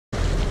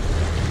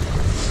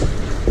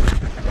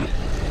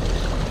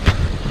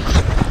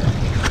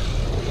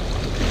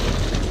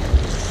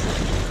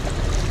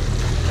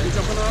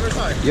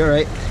You're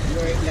right.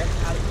 You're right.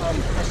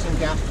 Pressing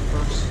gap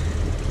first.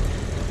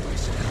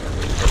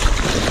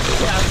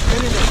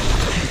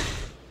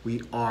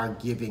 We are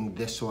giving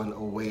this one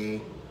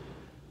away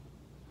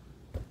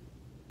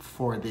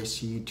for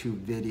this YouTube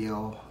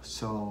video.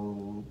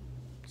 So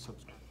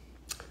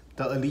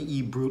the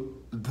Elite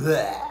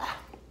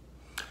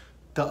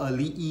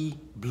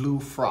Blue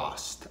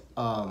Frost.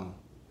 I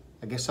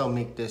guess I'll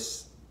make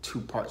this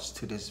 2 parts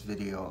to this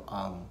video.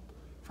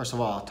 First of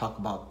all, I'll talk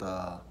about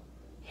the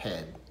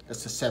head.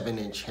 It's a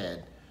 7-inch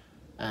head,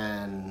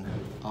 and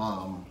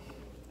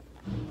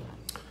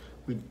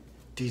we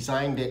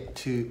designed it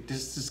to.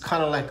 This is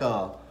kind of like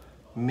a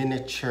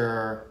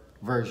miniature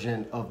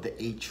version of the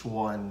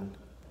H1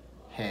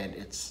 head.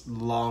 It's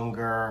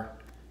longer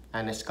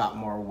and it's got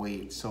more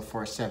weight. So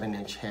for a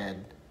 7-inch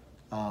head,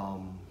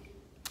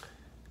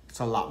 it's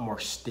a lot more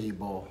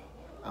stable.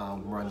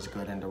 Runs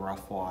good in the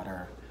rough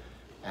water,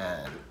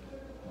 and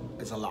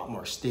it's a lot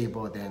more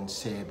stable than,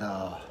 say,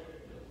 the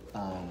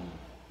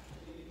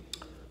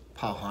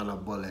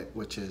Pauhana bullet,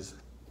 which is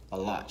a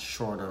lot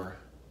shorter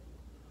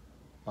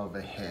of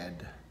a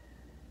head.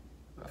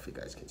 I don't know if you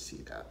guys can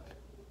see that,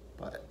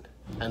 but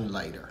and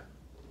lighter.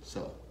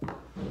 So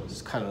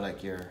it's kind of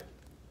like your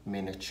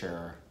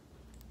miniature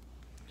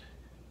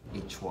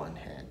H1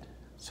 head.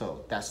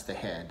 So that's the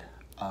head.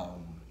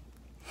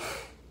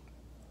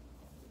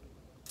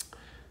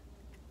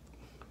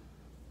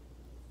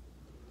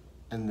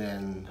 And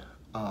then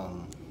I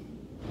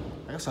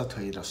guess I'll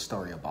tell you the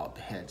story about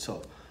the head.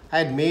 So I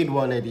had made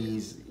one of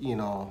these, you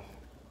know,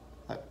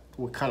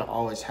 we kind of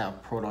always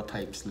have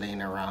prototypes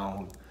laying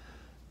around,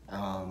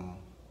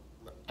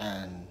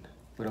 and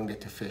we don't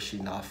get to fish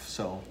enough,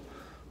 so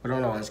we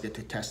don't always get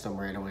to test them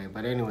right away.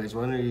 But anyways,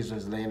 one of these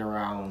was laying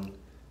around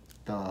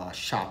the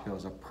shop. It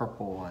was a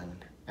purple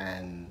one,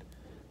 and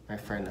my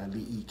friend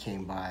Ali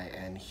came by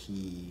and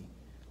he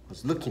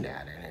was looking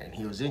at it and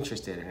he was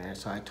interested in it.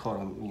 So I told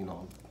him, you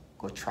know,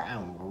 go try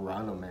them, go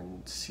run them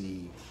and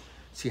see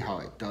how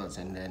it does.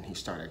 And then he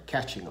started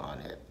catching on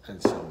it,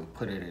 and so we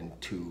put it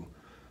into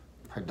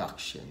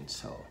production.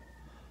 So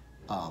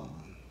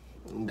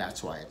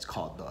that's why it's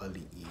called the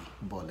Elite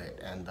bullet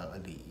and the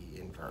Elite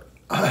invert.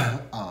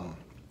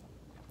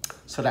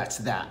 So that's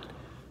that.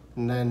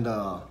 And then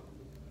the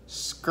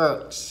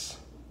skirts,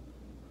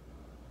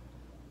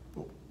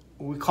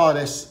 we call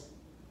this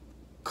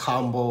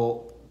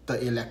combo the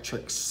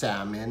electric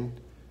salmon.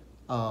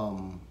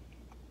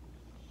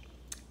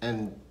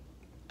 And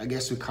I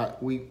guess we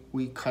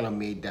kind of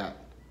made that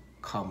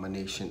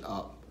combination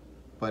up,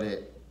 but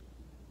it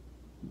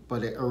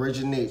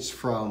originates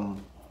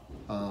from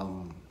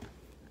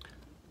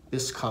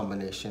this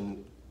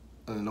combination.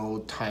 An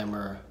old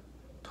timer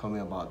told me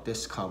about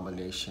this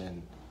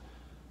combination.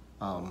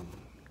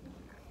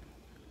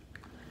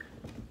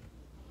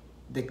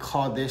 They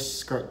call this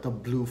skirt the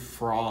Blue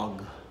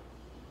Frog,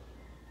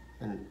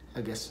 and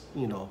I guess,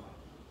 you know,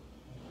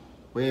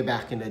 way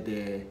back in the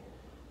day,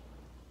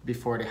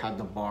 before they had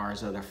the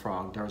bars of the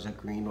frog, there was a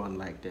green one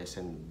like this,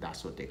 and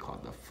that's what they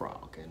called the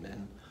frog. And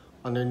then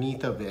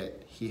underneath of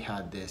it, he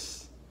had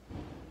this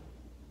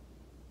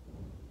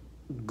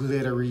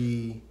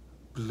glittery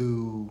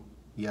blue,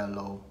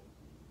 yellow,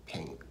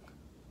 pink.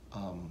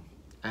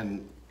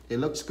 And it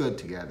looks good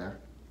together.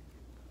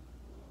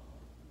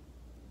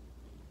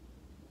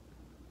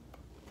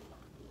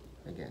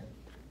 Again,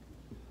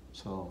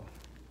 so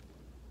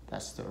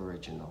that's the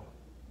original,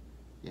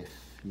 if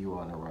you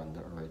want to run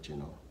the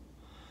original.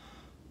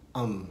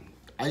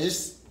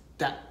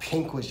 That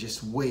pink was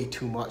just way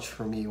too much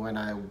for me when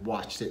I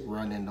watched it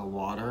run in the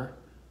water.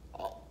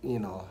 You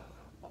know,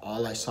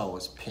 all I saw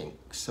was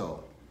pink.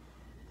 So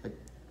I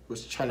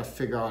was trying to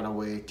figure out a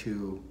way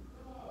to,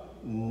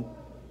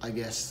 I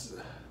guess,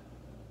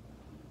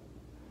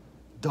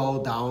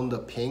 dull down the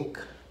pink,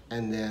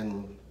 and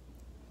then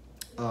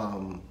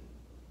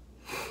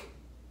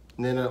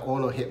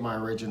Ono hit my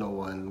original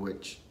one,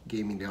 which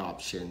gave me the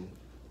option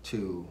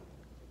to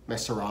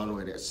mess around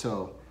with it.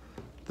 So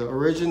the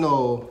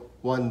original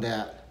one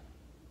that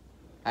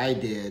I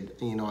did,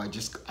 you know,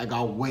 I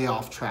got way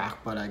off track,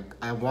 but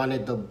I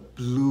wanted the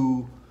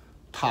blue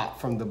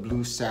top from the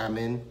blue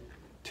salmon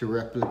to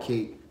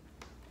replicate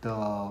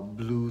the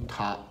blue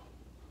top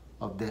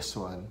of this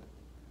one.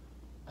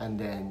 And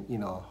then, you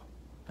know,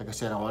 like I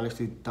said, I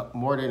wanted to,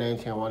 more than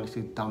anything, I wanted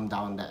to dumb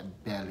down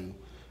that belly.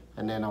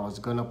 And then I was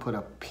gonna put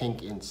a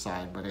pink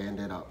inside, but I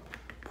ended up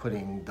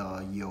putting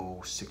the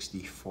Yo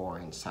 64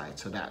 inside.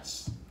 So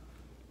that's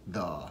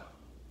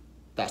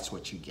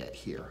what you get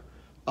here.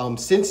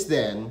 Since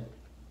then,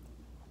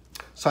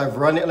 so I've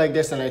run it like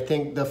this, and I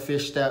think the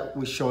fish that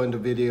we show in the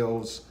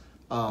videos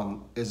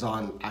is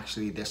on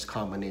actually this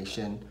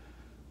combination.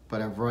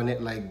 But I've run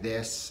it like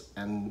this,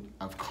 and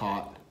I've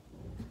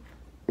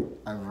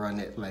run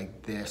it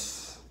like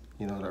this,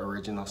 you know, the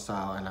original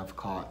style, and I've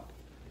caught.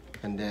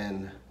 And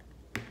then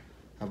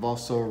I've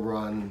also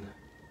run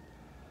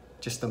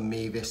just the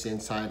Mavis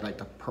inside, like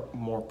the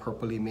more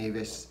purpley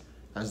Mavis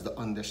as the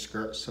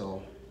underskirt.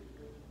 So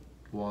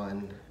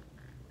 1,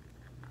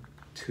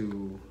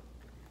 2,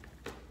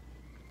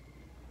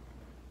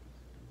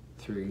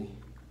 3.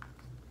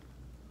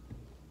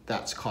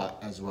 That's caught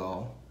as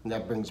well. And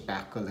that brings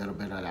back a little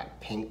bit of that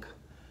pink.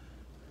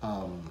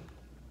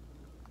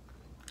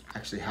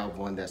 Actually have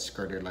one that's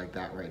skirted like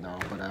that right now,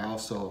 but I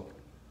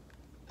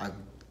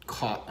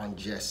caught on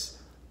just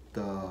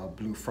the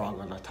blue frog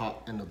on the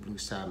top and the blue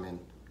salmon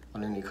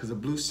underneath, because the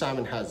blue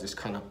salmon has this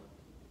kind of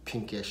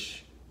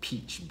pinkish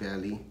peach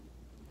belly.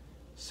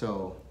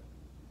 So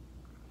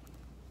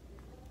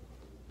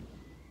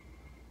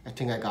I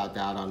think I got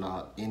that on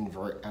a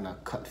invert and a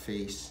cut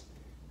face,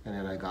 and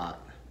then I got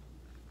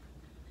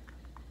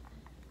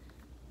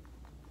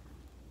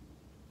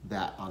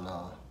that on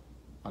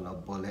a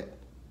bullet.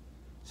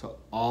 So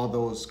all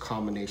those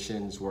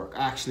combinations work.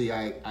 Actually,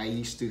 I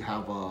used to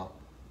have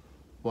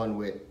one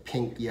with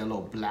pink,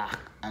 yellow, black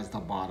as the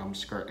bottom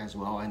skirt as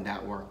well, and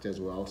that worked as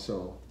well.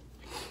 So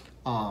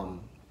I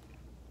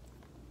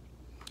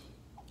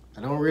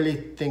don't really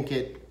think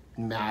it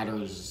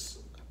matters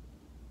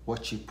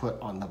what you put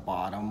on the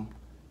bottom.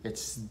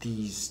 It's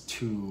these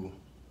two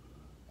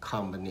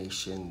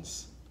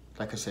combinations.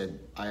 Like I said,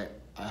 I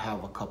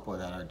have a couple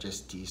that are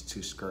just these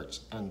two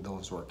skirts, and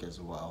those work as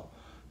well.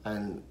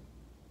 And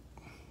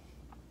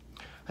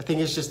I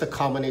think it's just a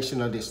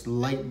combination of this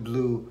light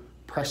blue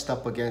pressed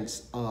up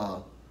against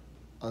a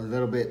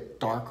little bit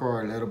darker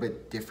or a little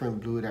bit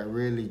different blue that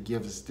really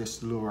gives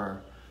this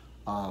lure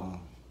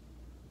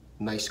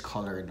nice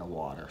color in the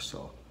water.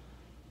 So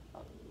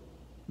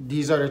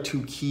these are the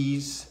two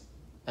keys,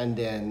 and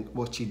then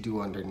what you do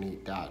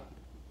underneath that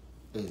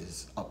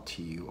is up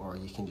to you, or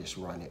you can just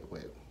run it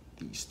with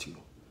these two.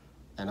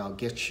 And I'll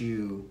get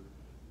you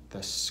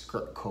the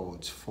skirt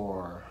codes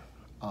for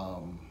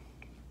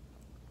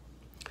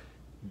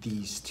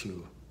these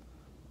two.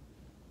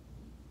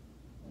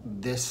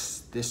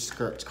 This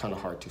skirt's kind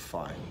of hard to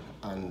find,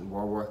 and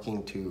we're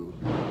working to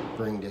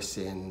bring this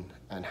in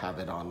and have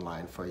it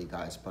online for you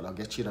guys, but I'll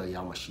get you the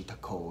Yamashita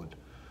code.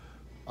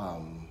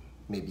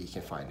 Maybe you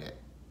can find it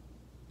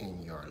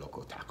in your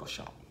local tackle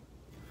shop.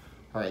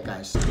 All right,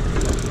 guys.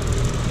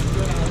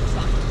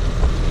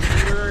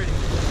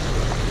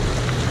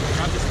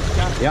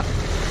 Yeah.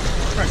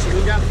 First,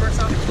 you got first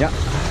out? Yeah.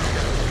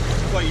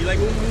 What, you like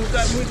move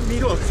that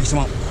needle? Fix them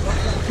up.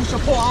 Push the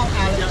pull out,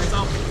 Alex. Yeah, it's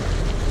out.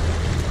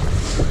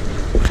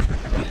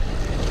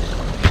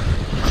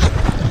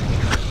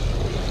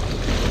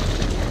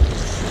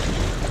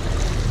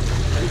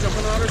 Can you jump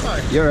on the other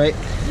side? You're right.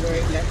 You're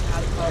right, let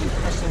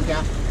press and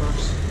gap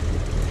first.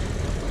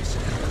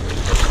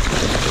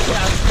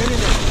 Yeah, spin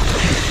it.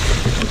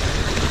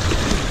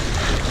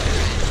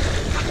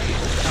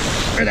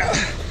 Right out.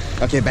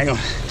 Okay, bang on.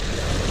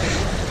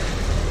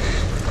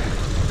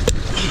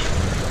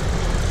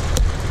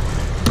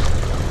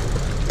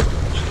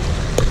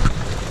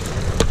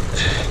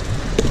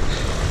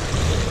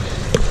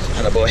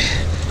 Atta boy.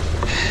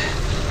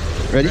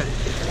 Ready?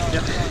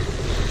 Yep.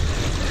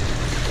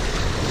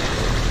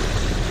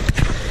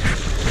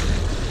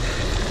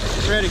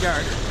 Ready,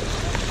 guard.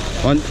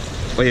 One.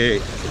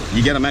 Wait.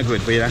 You get him out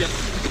good, wait. Yep.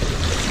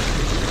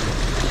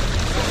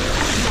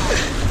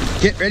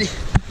 Get ready.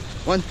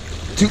 1,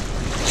 2,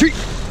 3.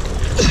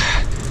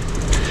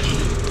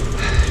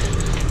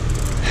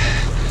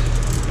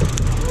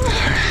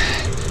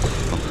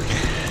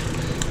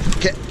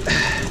 Okay.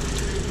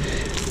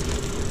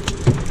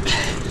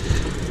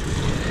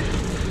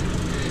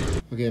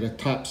 Okay, the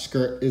top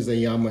skirt is a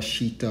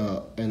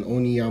Yamashita, and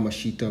only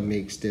Yamashita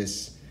makes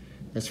this,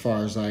 as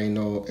far as I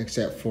know,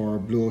 except for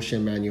Blue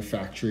Ocean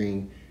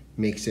Manufacturing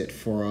makes it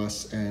for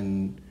us,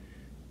 and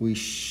we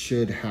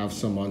should have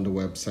some on the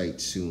website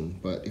soon.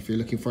 But if you're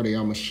looking for the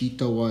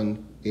Yamashita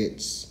one,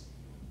 it's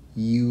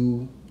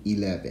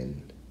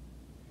U11.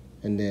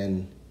 And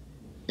then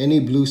any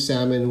blue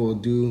salmon will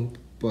do,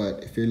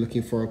 but if you're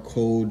looking for a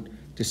code,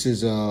 this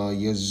is a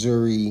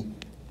Yuzuri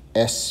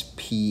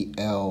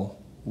SPL1.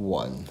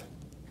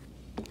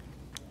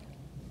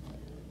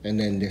 And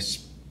then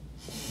this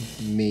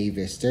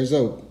Mavis. There's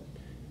a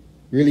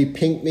really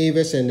pink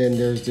Mavis, and then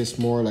there's this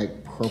more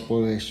like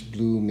purplish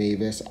blue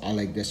Mavis. I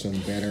like this one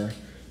better.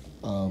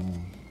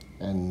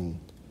 And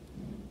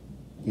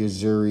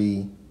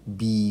Yuzuri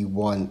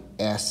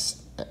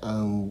B1S.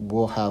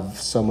 We'll have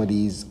some of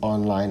these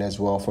online as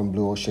well from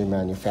Blue Ocean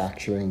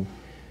Manufacturing.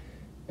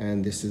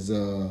 And this is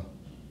a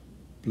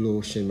Blue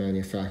Ocean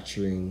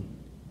Manufacturing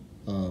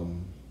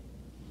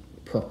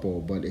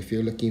purple. But if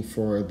you're looking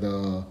for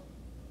the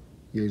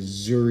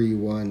Yuzuri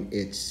one,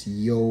 it's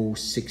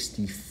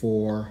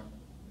Yo64.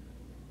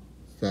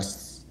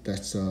 That's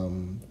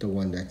the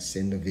one that's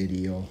in the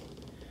video.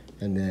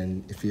 And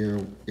then if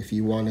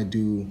you want to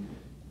do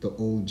the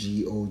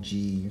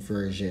OG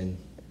version,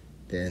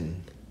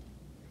 then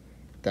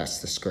that's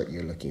the skirt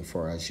you're looking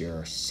for as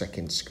your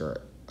second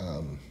skirt.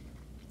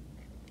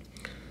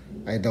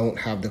 I don't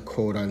have the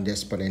code on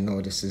this, but I know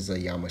this is a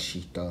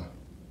Yamashita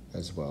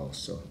as well.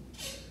 So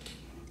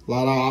a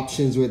lot of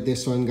options with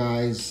this one,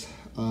 guys.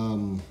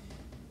 But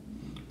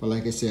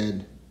like I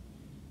said,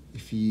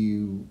 if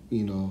you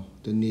know,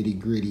 the nitty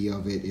gritty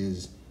of it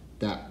is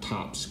that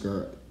top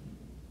skirt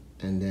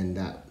and then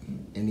that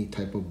any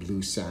type of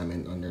blue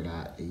salmon under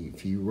that.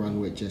 If you run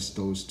with just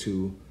those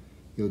two,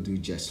 you'll do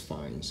just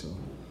fine. So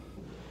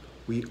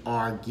we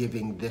are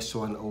giving this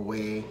one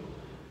away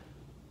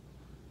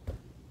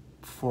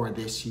for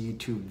this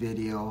YouTube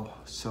video.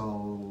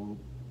 So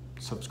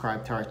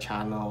subscribe to our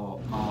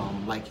channel,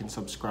 like and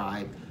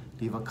subscribe,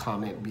 leave a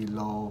comment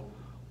below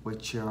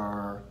with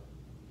your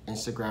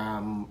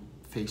Instagram,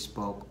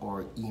 Facebook,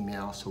 or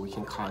email so we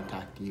can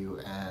contact you.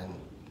 And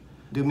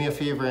do me a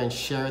favor and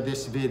share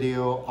this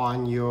video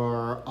on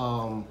your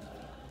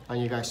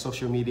guys'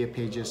 social media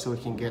pages so we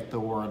can get the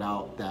word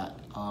out that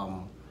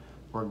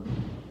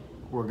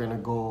we're gonna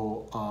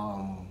go,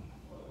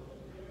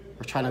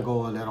 we're trying to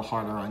go a little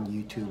harder on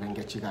YouTube and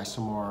get you guys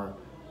some more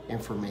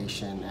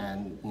information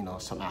and, you know,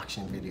 some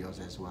action videos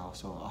as well.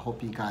 So I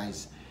hope you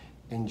guys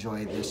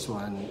enjoy this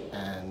one,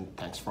 and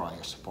thanks for all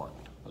your support.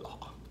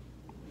 Aloha.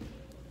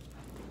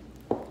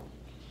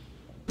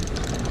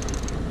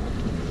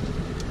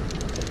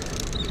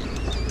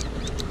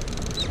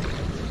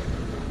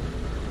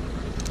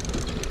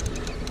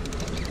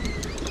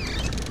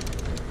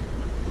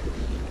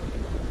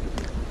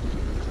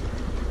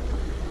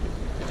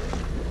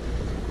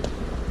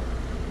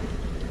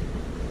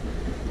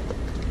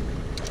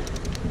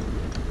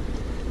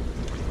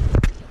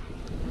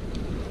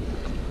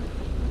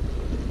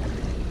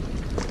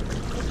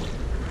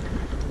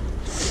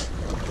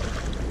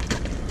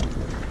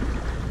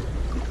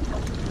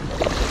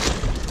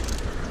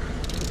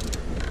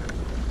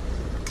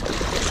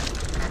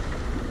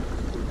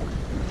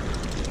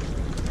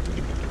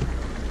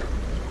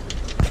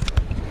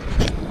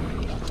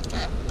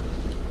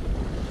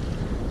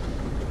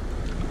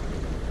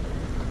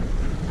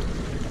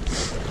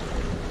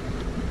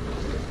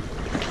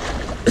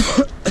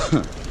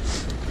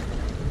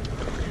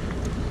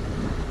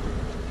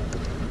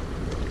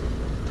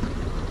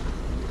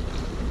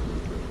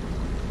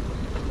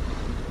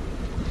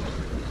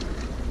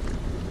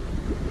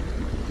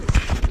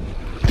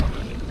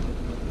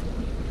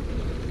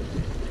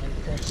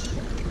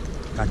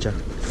 Gotcha.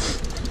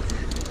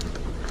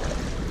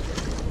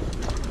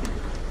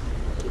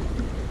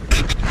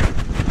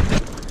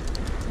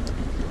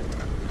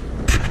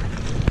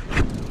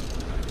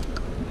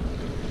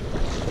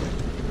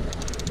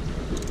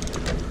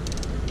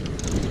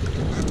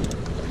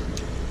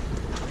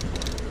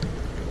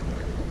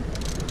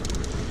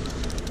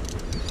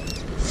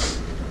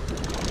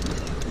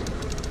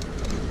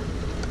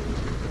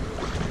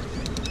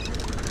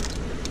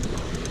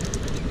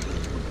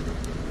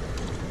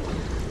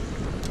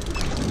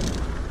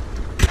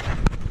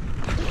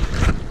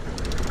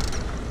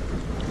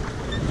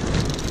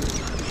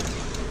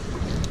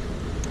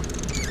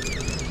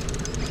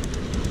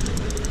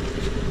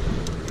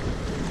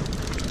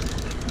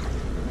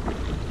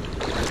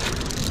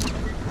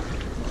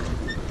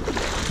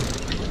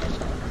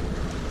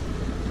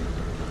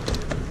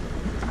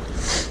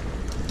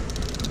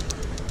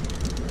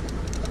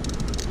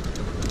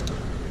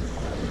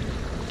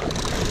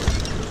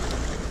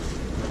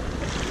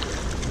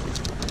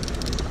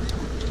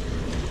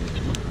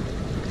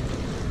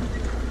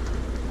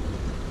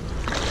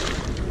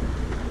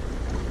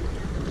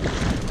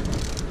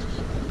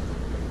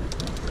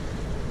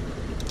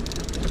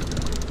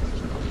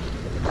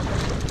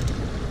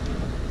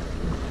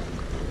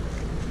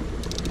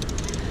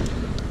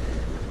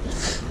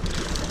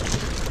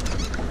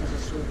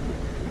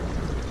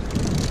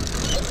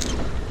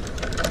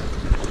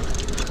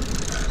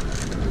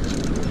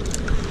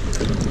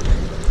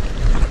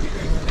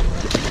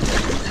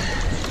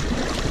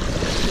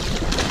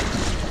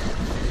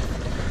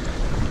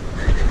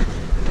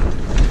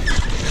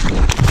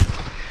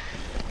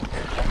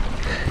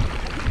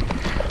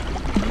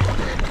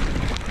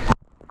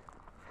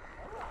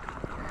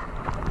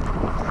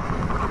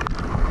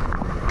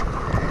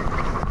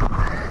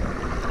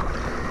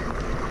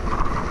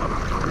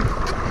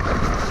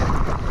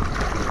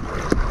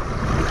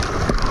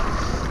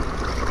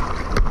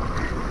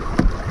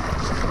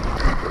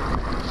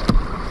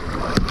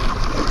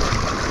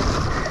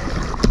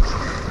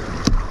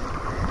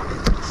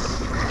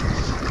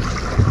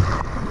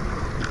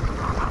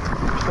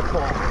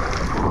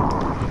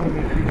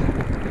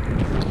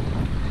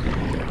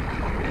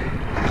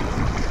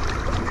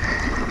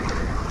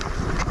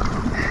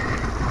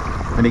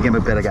 Let me get my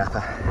bit of gaffer.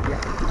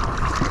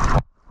 Yeah.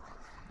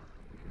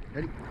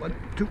 Ready? 1,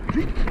 2,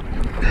 3.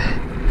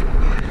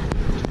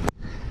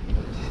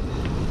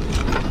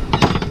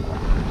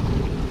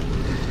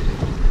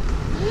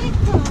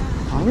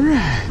 All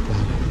right,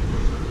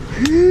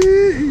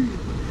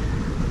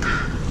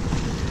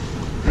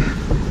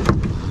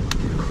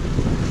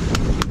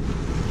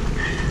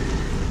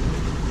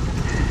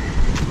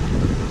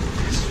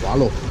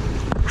 Swallow.